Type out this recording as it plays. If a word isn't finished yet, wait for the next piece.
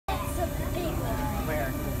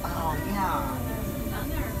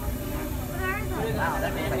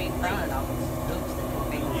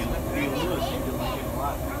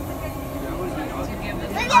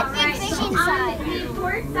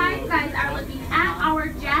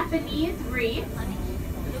reefs.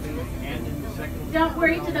 Don't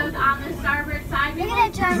worry to those on the starboard side. We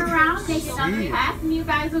will turn around, make another pass, and you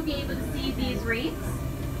guys will be able to see these reefs.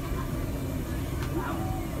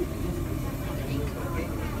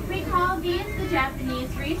 We call these the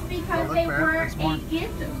Japanese reefs because they were a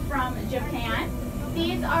gift from Japan.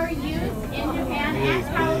 These are used in Japan and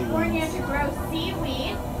California to grow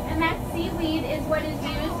seaweed, and that seaweed is what is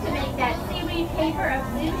used to make that seaweed paper of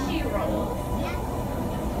sushi rolls.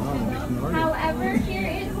 However, here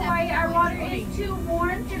in Hawaii, our water is too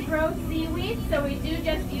warm to grow seaweed, so we do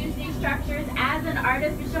just use these structures as an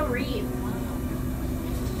artificial reef.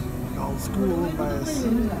 Old school by us.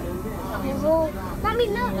 Mommy,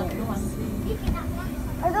 look.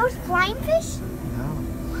 Are those flying fish? No.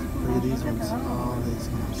 Look at these ones. Oh, these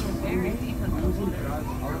ones.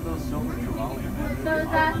 Those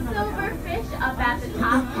silver fish up at the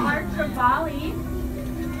top are trevally.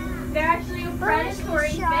 They're actually a predatory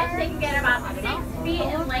fish. They can get about 6 feet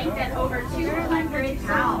in length and over 200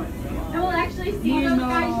 pounds. And we'll actually see those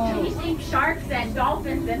guys chasing sharks and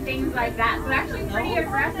dolphins and things like that. So actually pretty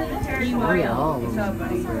aggressive and territorial. Oh,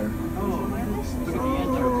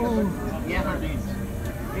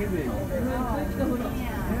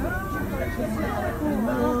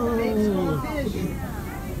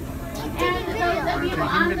 And those of you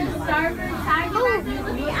on the starboard side, you guys are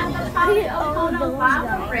looking at the top of Okono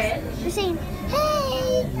Lava Bridge. They're saying,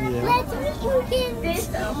 hey, let's meet you again. This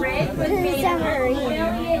bridge was made 1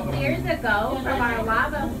 million years ago from our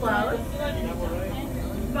lava flows.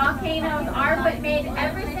 Volcanoes are what made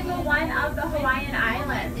every single one of the Hawaiian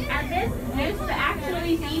Islands. And this used to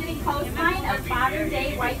actually be the coastline of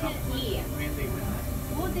modern-day Waikiki.